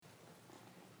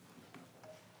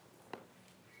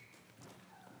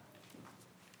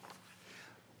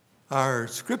Our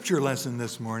scripture lesson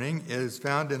this morning is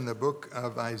found in the book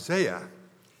of Isaiah,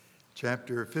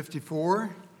 chapter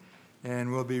 54, and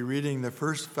we'll be reading the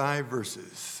first 5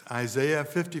 verses. Isaiah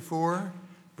 54,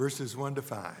 verses 1 to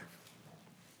 5.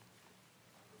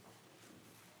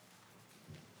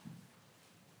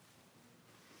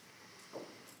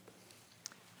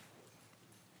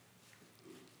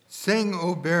 Sing,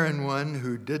 O barren one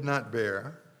who did not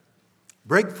bear.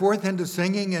 Break forth into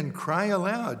singing and cry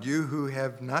aloud, you who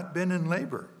have not been in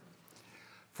labor.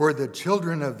 For the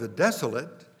children of the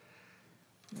desolate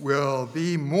will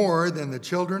be more than the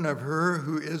children of her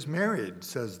who is married,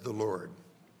 says the Lord.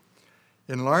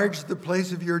 Enlarge the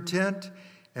place of your tent,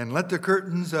 and let the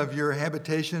curtains of your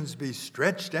habitations be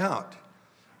stretched out.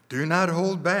 Do not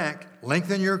hold back.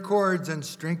 Lengthen your cords and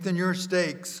strengthen your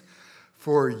stakes,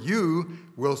 for you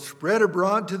will spread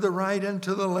abroad to the right and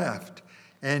to the left,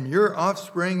 and your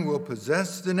offspring will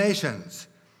possess the nations,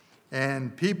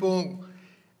 and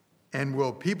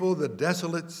will people the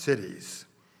desolate cities.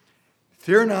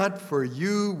 Fear not, for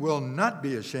you will not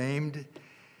be ashamed.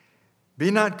 Be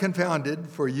not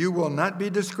confounded, for you will not be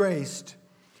disgraced.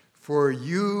 For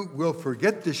you will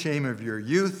forget the shame of your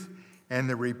youth, and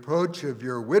the reproach of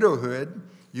your widowhood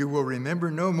you will remember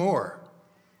no more.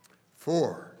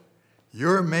 For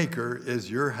your Maker is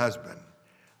your husband.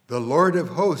 The Lord of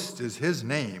hosts is his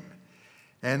name,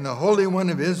 and the Holy One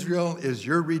of Israel is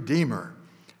your Redeemer.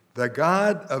 The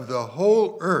God of the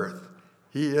whole earth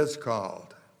he is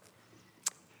called.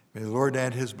 May the Lord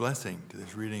add his blessing to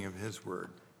this reading of his word.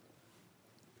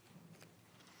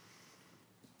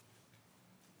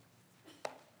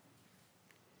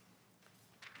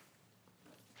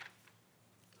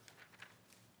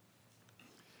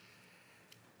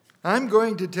 I'm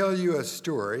going to tell you a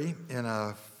story in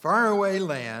a faraway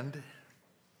land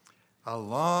a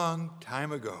long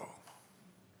time ago.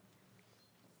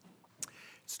 It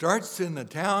starts in the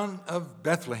town of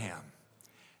Bethlehem.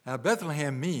 Now,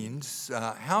 Bethlehem means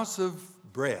house of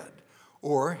bread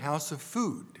or house of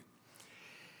food.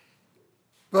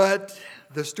 But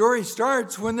the story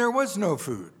starts when there was no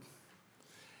food.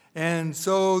 And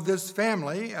so this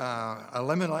family,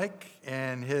 Elimelech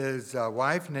and his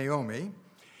wife Naomi,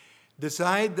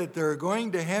 decide that they're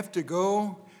going to have to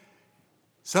go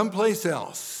someplace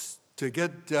else to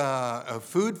get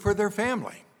food for their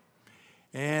family.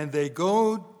 And they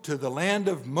go to the land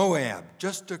of Moab,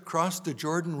 just across the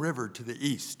Jordan River to the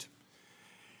east.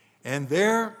 And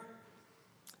there,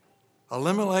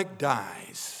 Elimelech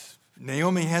dies.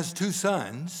 Naomi has 2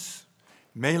 sons,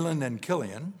 Mahlon and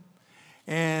Chilion.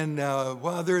 And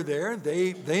while they're there,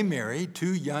 they marry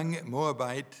 2 young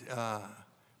Moabite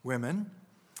women.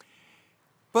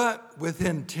 But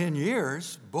within 10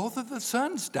 years, both of the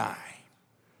sons die.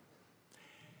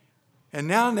 And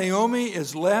now Naomi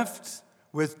is left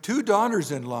with 2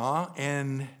 daughters-in-law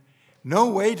and no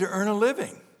way to earn a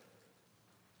living.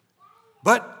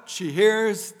 But she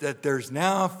hears that there's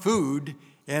now food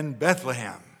in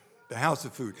Bethlehem, the house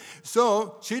of food.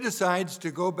 So she decides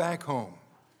to go back home.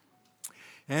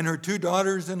 And her 2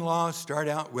 daughters-in-law start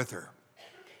out with her.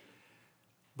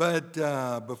 But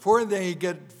before they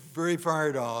get very far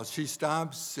at all, she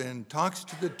stops and talks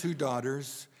to the 2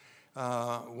 daughters.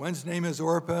 One's name is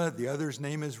Orpah, the other's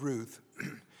name is Ruth.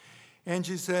 And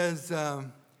she says,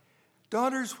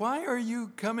 daughters, why are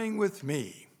you coming with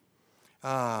me?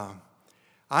 I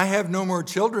have no more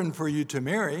children for you to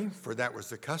marry, for that was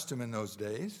the custom in those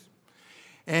days.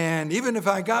 And even if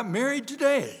I got married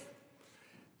today,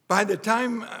 by the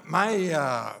time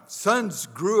my sons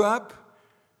grew up,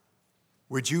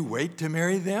 would you wait to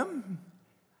marry them?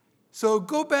 So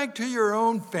go back to your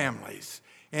own families,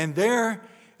 and there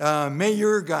may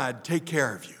your God take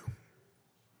care of you.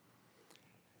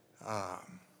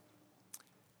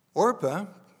 Orpah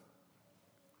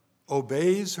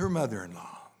obeys her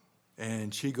mother-in-law,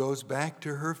 and she goes back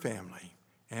to her family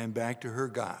and back to her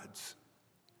gods.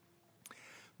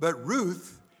 But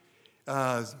Ruth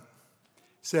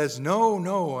says,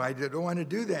 no, I don't want to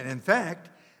do that. In fact,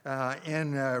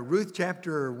 in Ruth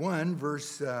chapter 1,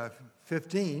 verse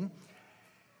 15,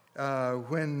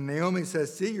 when Naomi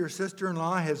says, see, your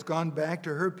sister-in-law has gone back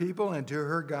to her people and to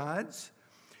her gods,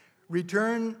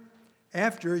 return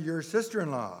after your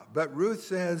sister-in-law. But Ruth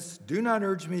says, do not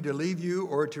urge me to leave you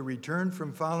or to return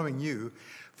from following you,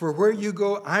 for where you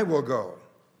go, I will go.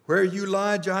 Where you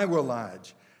lodge, I will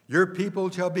lodge. Your people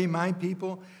shall be my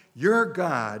people, your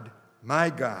God, my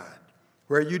God.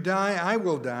 Where you die, I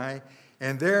will die,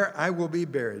 and there I will be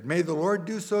buried. May the Lord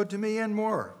do so to me and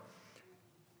more,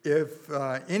 if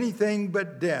anything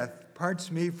but death parts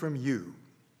me from you.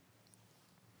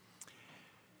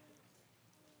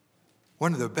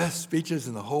 One of the best speeches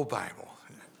in the whole Bible.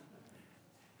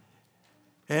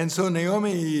 And so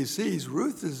Naomi sees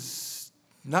Ruth is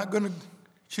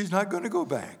she's not going to go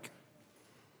back.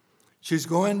 She's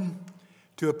going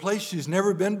to a place she's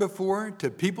never been before, to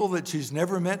people that she's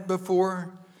never met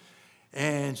before,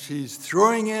 and she's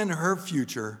throwing in her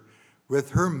future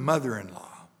with her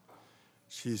mother-in-law.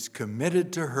 She's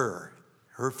committed to her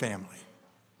family.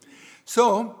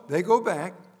 So they go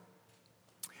back,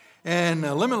 and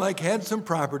Elimelech had some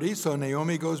property, so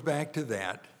Naomi goes back to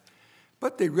that.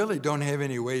 But they really don't have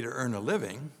any way to earn a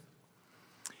living.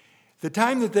 The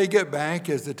time that they get back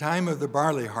is the time of the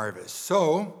barley harvest.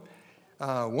 So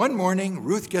one morning,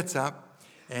 Ruth gets up,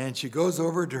 and she goes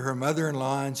over to her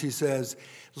mother-in-law, and she says,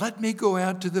 "Let me go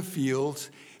out to the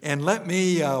fields, and let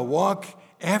me walk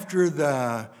after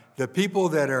the people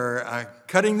that are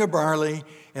cutting the barley,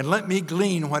 and let me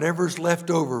glean whatever's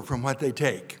left over from what they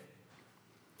take."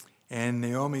 And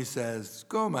Naomi says,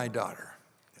 "Go, my daughter."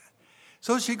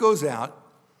 So she goes out,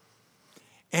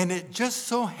 and it just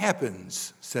so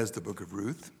happens, says the book of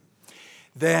Ruth,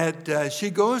 that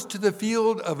she goes to the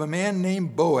field of a man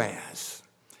named Boaz.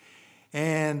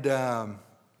 And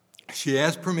she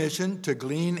asks permission to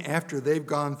glean after they've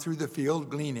gone through the field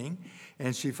gleaning,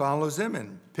 and she follows them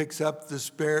and picks up the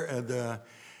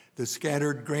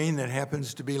scattered grain that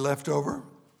happens to be left over.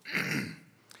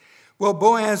 Well,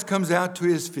 Boaz comes out to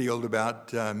his field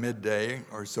about midday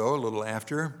or so, a little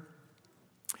after,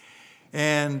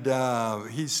 and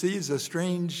he sees a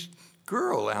strange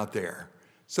girl out there.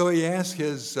 So he asks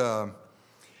the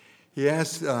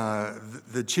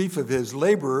chief of his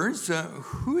laborers,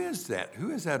 "Who is that?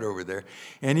 Who is that over there?"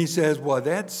 And he says, "Well,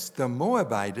 that's the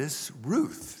Moabitess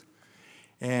Ruth,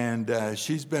 and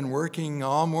she's been working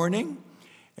all morning,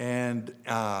 and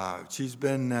she's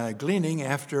been gleaning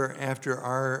after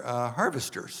our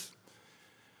harvesters."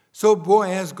 So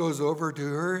Boaz goes over to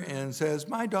her and says,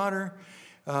 "My daughter,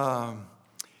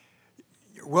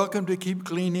 you're welcome to keep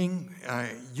gleaning.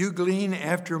 You glean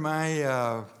after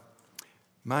my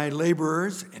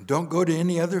laborers, and don't go to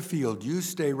any other field. You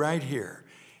stay right here."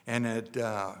 And at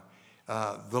the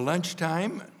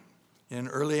lunchtime in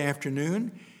early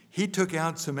afternoon, he took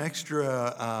out some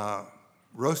extra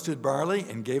roasted barley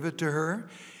and gave it to her.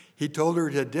 He told her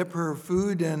to dip her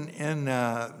food in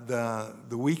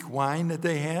the weak wine that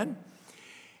they had,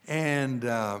 and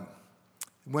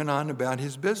went on about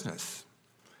his business.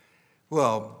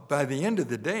 Well, by the end of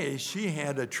the day, she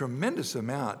had a tremendous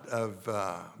amount of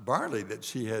barley that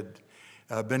she had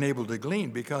been able to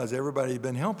glean because everybody had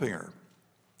been helping her.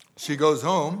 She goes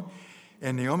home,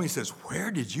 and Naomi says, "Where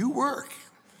did you work?"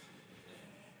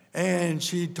 And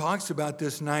she talks about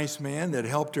this nice man that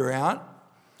helped her out.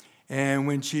 And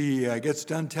when she gets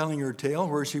done telling her tale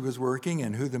where she was working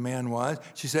and who the man was,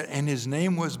 she said, "And his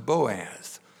name was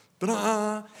Boaz."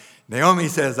 Blah. Naomi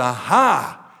says,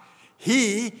 "Aha!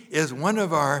 He is one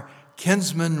of our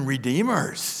kinsman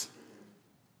redeemers."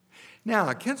 Now,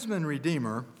 a kinsman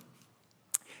redeemer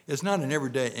is not an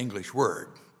everyday English word.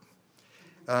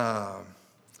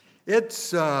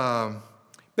 It's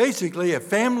basically a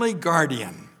family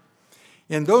guardian.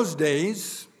 In those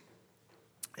days,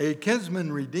 a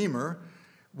kinsman redeemer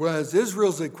was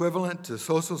Israel's equivalent to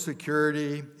Social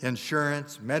Security,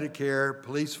 insurance, Medicare,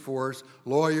 police force,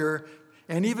 lawyer,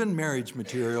 and even marriage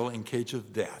material in case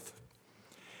of death.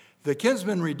 The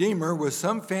kinsman redeemer was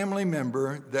some family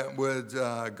member that was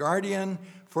a guardian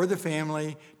for the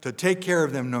family to take care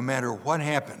of them no matter what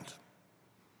happened.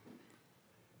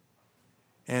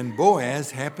 And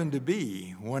Boaz happened to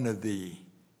be one of the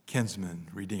kinsman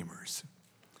redeemers.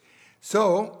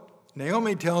 So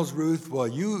Naomi tells Ruth, "Well,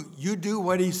 you do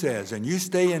what he says, and you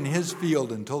stay in his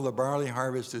field until the barley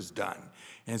harvest is done."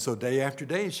 And so day after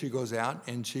day, she goes out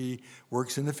and she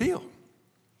works in the field,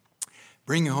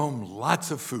 bringing home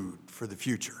lots of food for the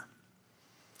future.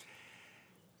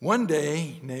 One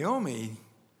day, Naomi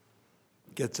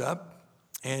gets up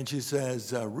and she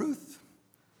says, "Ruth,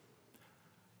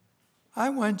 I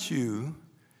want you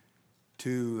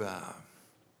to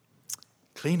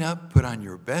clean up, put on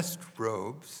your best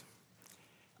robes,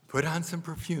 put on some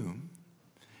perfume,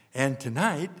 and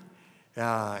tonight,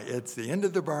 it's the end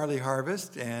of the barley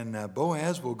harvest, and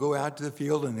Boaz will go out to the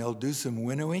field and they'll do some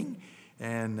winnowing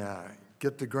and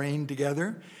get the grain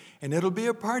together, and it'll be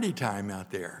a party time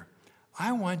out there.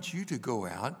 I want you to go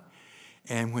out,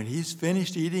 and when he's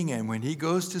finished eating and when he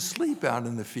goes to sleep out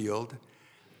in the field,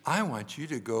 I want you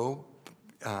to go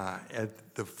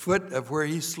at the foot of where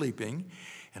he's sleeping,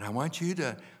 and I want you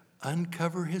to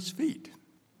uncover his feet."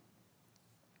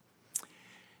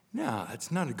 Now,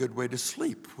 it's not a good way to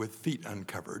sleep with feet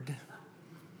uncovered.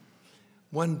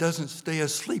 One doesn't stay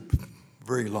asleep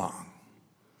very long.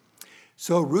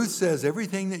 So Ruth says,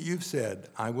 "Everything that you've said,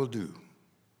 I will do."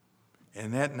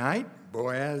 And that night,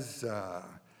 Boaz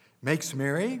makes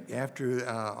merry after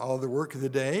all the work of the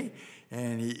day,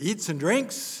 and he eats and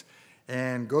drinks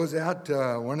and goes out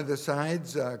one of the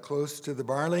sides close to the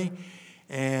barley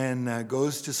and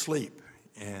goes to sleep.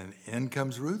 And in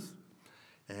comes Ruth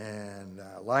and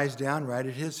lies down right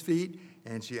at his feet,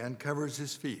 and she uncovers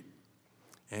his feet.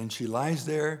 And she lies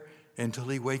there until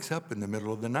he wakes up in the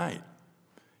middle of the night.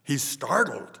 He's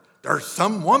startled. There's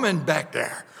some woman back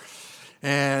there.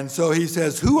 And so he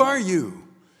says, "Who are you?"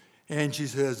 And she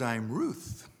says, "I'm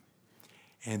Ruth."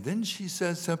 And then she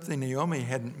says something Naomi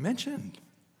hadn't mentioned.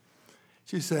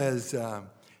 She says,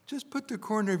 "Just put the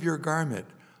corner of your garment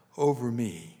over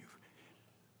me,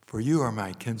 for you are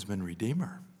my kinsman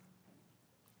redeemer."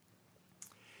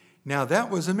 Now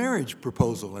that was a marriage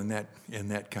proposal in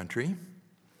that country.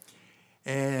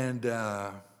 And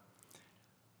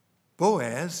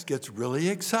Boaz gets really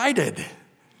excited.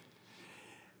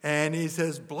 And he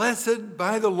says, "Blessed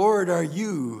by the Lord are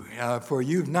you, for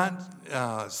you've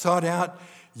not sought out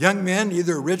young men,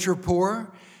 either rich or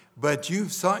poor, but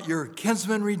you've sought your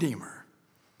kinsman redeemer."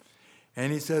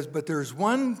 And he says, "But there's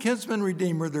one kinsman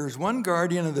redeemer, there's one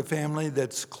guardian of the family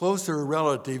that's closer a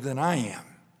relative than I am.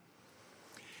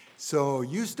 So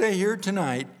you stay here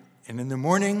tonight, and in the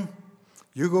morning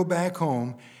you go back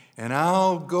home, and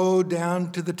I'll go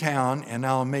down to the town, and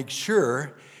I'll make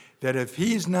sure that if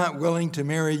he's not willing to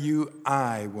marry you,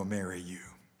 I will marry you."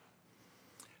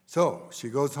 So she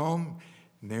goes home.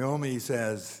 Naomi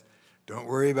says, "Don't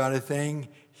worry about a thing.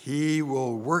 He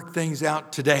will work things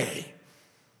out today."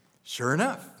 Sure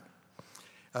enough,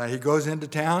 he goes into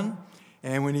town,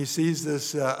 and when he sees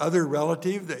this other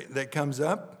relative that comes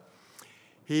up,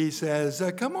 he says,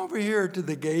 "Come over here to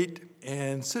the gate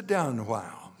and sit down a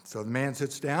while." So the man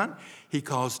sits down. He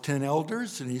calls 10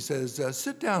 elders, and he says,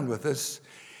 "Sit down with us."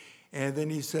 And then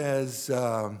he says,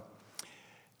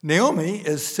 "Naomi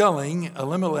is selling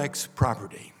Elimelech's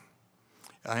property,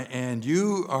 and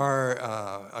you are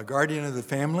a guardian of the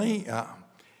family.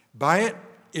 Buy it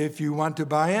if you want to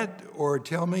buy it, or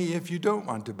tell me if you don't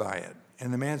want to buy it."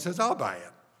 And the man says, "I'll buy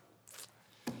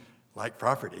it." Like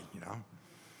property, you know.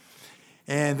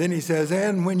 And then he says,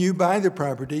 "And when you buy the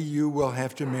property, you will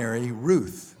have to marry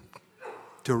Ruth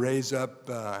to raise up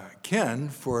kin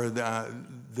for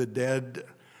the dead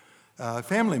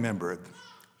family member,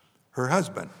 her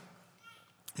husband."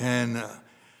 And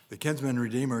the kinsman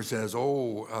redeemer says,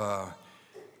 "Oh,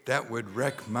 that would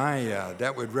wreck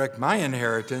my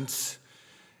inheritance.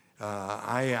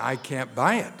 I can't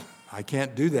buy it. I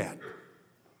can't do that."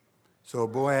 So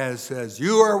Boaz says,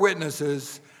 "You are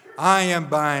witnesses. I am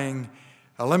buying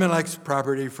Elimelech's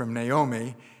property from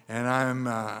Naomi, and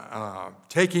I'm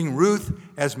taking Ruth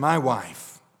as my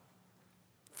wife."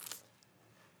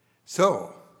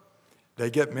 So they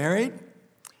get married,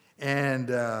 and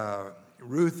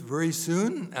Ruth very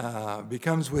soon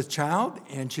becomes with child,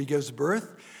 and she gives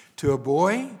birth to a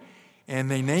boy,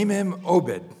 and they name him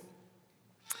Obed.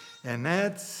 And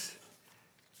that's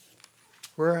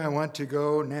where I want to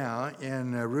go now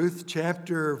in Ruth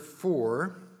chapter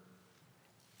 4,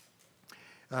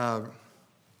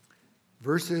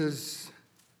 verses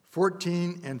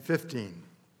 14 and 15.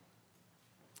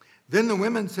 "Then the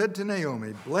women said to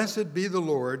Naomi, 'Blessed be the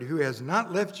Lord, who has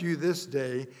not left you this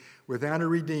day without a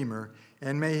redeemer,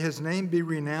 and may his name be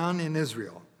renowned in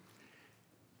Israel.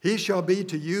 He shall be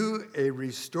to you a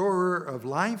restorer of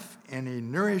life and a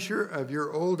nourisher of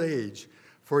your old age.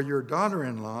 For your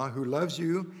daughter-in-law, who loves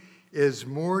you, is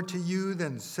more to you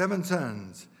than 7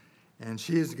 sons, and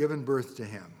she has given birth to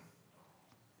him.'"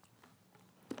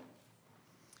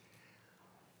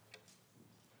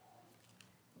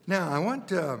 Now, I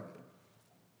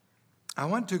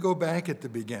want to go back at the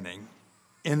beginning.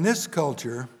 In this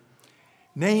culture,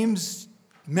 names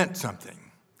meant something.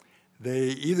 They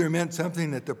either meant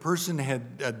something that the person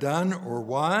had done or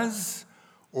was,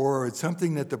 or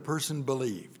something that the person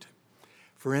believed.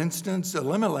 For instance,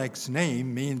 Elimelech's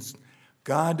name means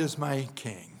 "God is my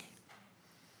king."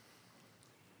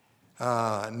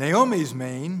 Naomi's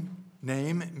main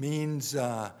name means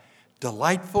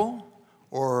delightful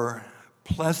or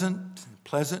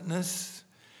pleasantness.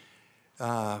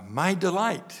 My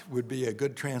delight would be a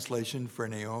good translation for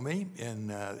Naomi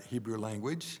in Hebrew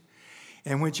language.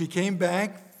 And when she came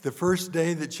back, the first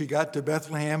day that she got to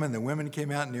Bethlehem and the women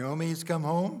came out, "Naomi's come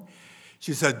home,"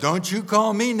 she said, "Don't you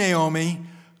call me Naomi,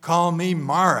 call me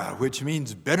Mara," which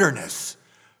means bitterness,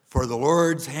 "for the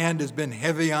Lord's hand has been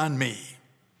heavy on me."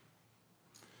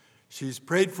 She's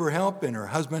prayed for help and her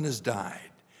husband has died.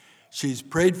 She's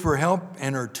prayed for help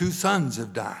and her 2 sons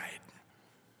have died.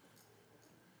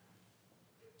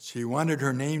 She wanted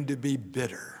her name to be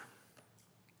bitter.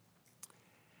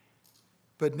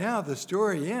 But now the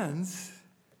story ends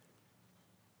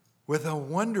with a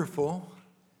wonderful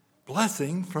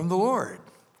blessing from the Lord.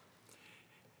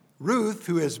 Ruth,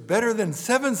 who is better than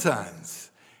 7 sons,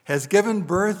 has given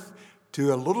birth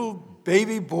to a little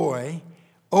baby boy,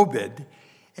 Obed,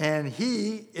 and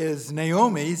he is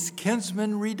Naomi's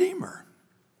kinsman redeemer.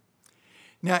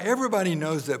 Now, everybody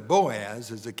knows that Boaz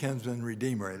is a kinsman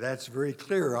redeemer. That's very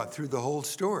clear through the whole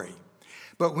story.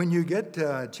 But when you get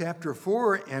to chapter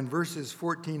 4 and verses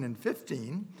 14 and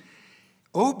 15,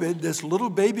 Obed, this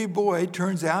little baby boy,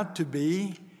 turns out to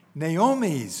be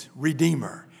Naomi's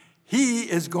redeemer. He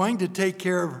is going to take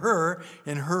care of her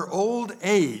in her old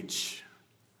age.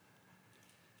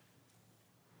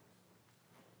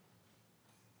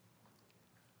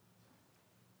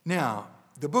 Now,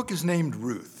 the book is named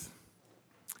Ruth.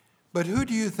 But who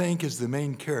do you think is the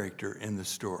main character in the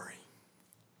story?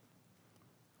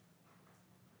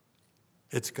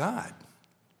 It's God.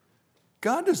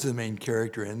 God is the main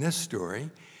character in this story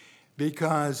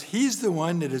because he's the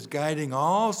one that is guiding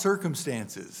all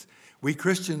circumstances. We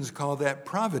Christians call that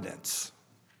providence.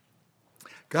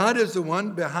 God is the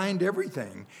one behind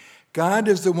everything. God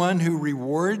is the one who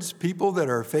rewards people that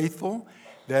are faithful,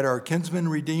 that are kinsman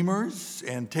redeemers,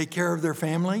 and take care of their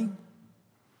family.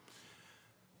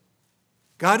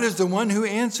 God is the one who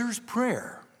answers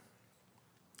prayer.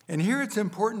 And here it's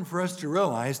important for us to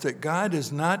realize that God is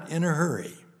not in a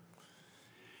hurry.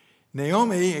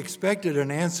 Naomi expected an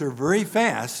answer very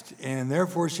fast, and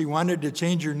therefore she wanted to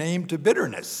change her name to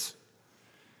Bitterness.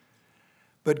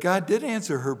 But God did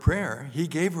answer her prayer. He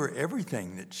gave her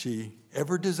everything that she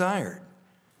ever desired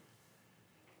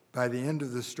by the end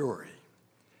of the story.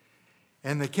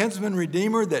 And the kinsman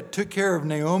redeemer that took care of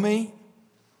Naomi,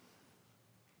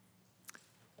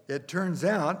 it turns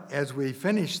out, as we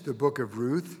finish the book of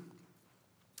Ruth,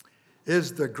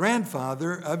 is the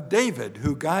grandfather of David,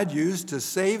 who God used to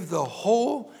save the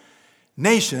whole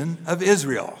nation of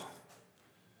Israel.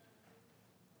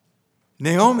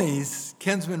 Naomi's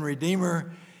kinsman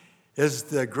redeemer is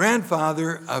the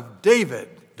grandfather of David,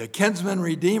 the kinsman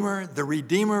redeemer, the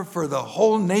redeemer for the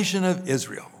whole nation of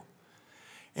Israel.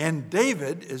 And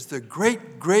David is the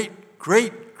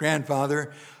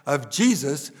great-great-great-grandfather of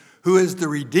Jesus, who is the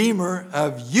redeemer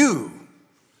of you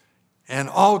and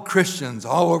all Christians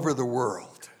all over the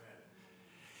world.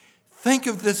 Think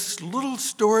of this little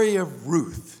story of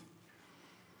Ruth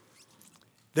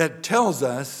that tells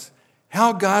us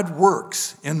how God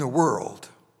works in the world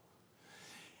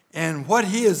and what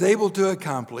he is able to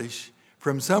accomplish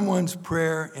from someone's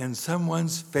prayer and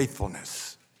someone's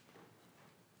faithfulness.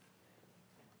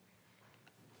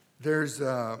 There's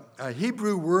a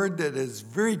Hebrew word that is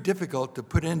very difficult to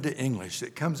put into English.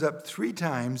 It comes up 3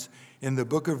 times in the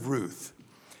book of Ruth.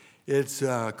 It's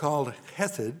called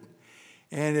hesed,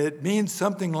 and it means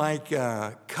something like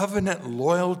covenant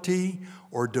loyalty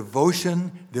or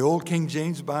devotion. The Old King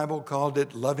James Bible called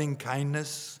it loving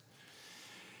kindness.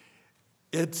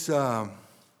 It's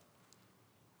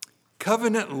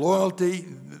covenant loyalty,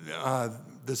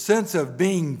 the sense of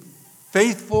being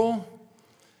faithful,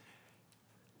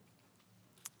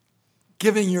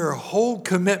 giving your whole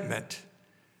commitment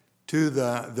to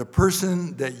the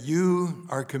person that you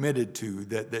are committed to,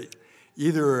 that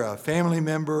either a family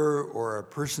member or a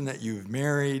person that you've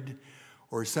married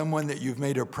or someone that you've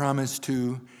made a promise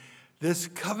to. This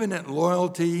covenant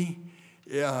loyalty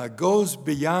goes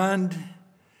beyond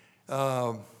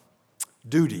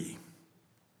duty.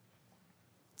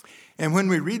 And when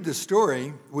we read the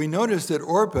story, we notice that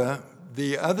Orpah,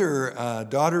 the other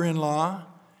daughter-in-law,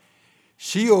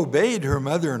 she obeyed her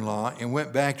mother-in-law and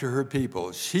went back to her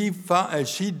people. She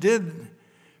did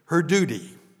her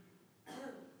duty.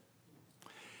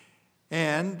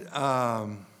 And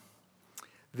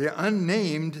the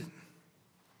unnamed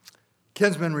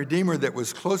kinsman redeemer that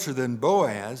was closer than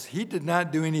Boaz, he did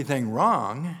not do anything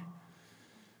wrong.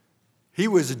 He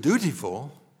was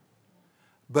dutiful,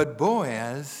 but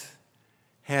Boaz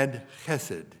had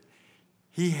chesed.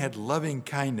 He had loving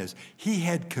kindness. He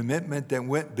had commitment that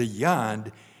went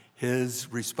beyond his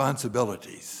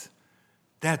responsibilities.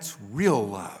 That's real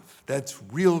love. That's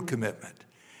real commitment.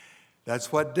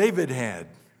 That's what David had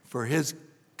for his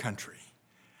country.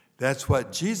 That's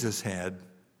what Jesus had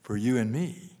for you and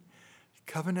me.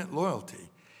 Covenant loyalty.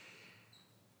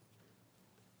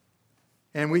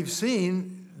 And we've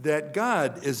seen that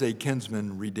God is a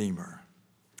kinsman redeemer.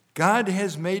 God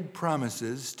has made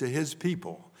promises to his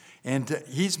people. And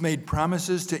he's made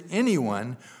promises to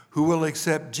anyone who will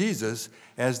accept Jesus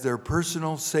as their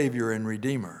personal Savior and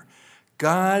Redeemer.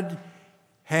 God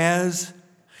has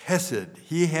hesed.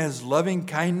 He has loving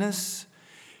kindness.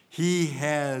 He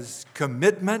has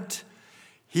commitment.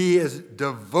 He is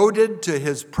devoted to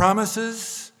his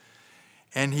promises,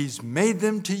 and he's made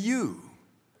them to you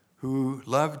who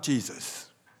love Jesus.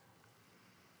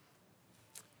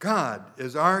 God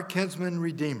is our kinsman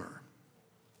redeemer.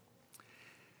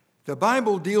 The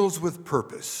Bible deals with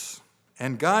purpose,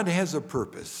 and God has a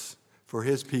purpose for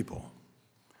his people.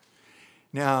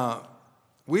 Now,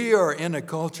 we are in a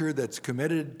culture that's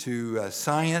committed to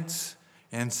science,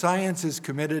 and science is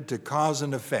committed to cause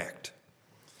and effect.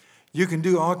 You can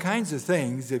do all kinds of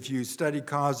things if you study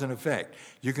cause and effect.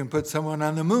 You can put someone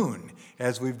on the moon,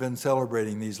 as we've been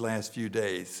celebrating these last few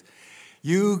days.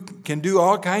 You can do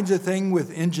all kinds of things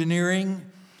with engineering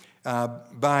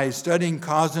by studying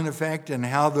cause and effect and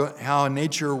how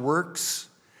nature works.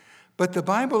 But the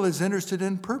Bible is interested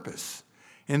in purpose.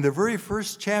 In the very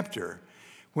first chapter,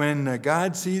 when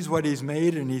God sees what he's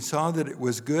made and he saw that it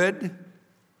was good,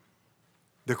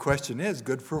 the question is,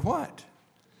 good for what?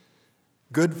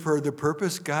 Good for the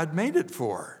purpose God made it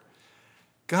for.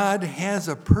 God has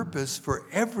a purpose for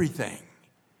everything.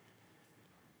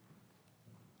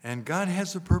 And God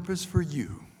has a purpose for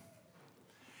you.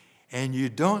 And you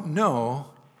don't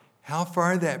know how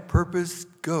far that purpose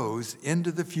goes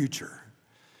into the future.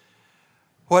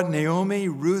 What Naomi,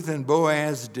 Ruth, and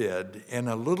Boaz did in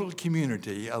a little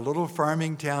community, a little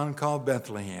farming town called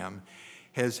Bethlehem,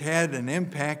 has had an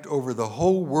impact over the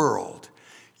whole world.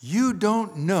 You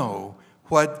don't know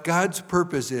what God's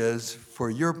purpose is for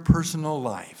your personal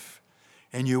life,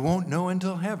 and you won't know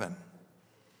until heaven.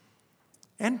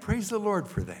 And praise the Lord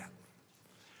for that.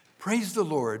 Praise the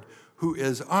Lord, who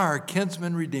is our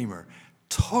kinsman redeemer,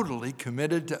 totally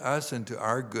committed to us and to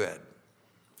our good.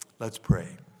 Let's pray.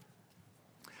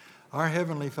 Our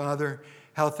Heavenly Father,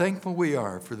 how thankful we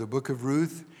are for the book of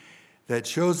Ruth that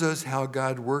shows us how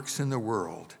God works in the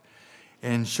world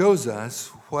and shows us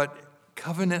what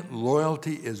covenant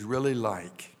loyalty is really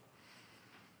like.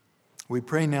 We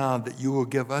pray now that you will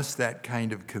give us that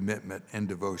kind of commitment and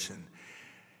devotion.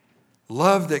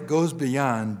 Love that goes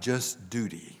beyond just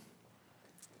duty.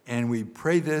 And we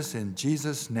pray this in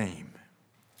Jesus' name.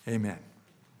 Amen.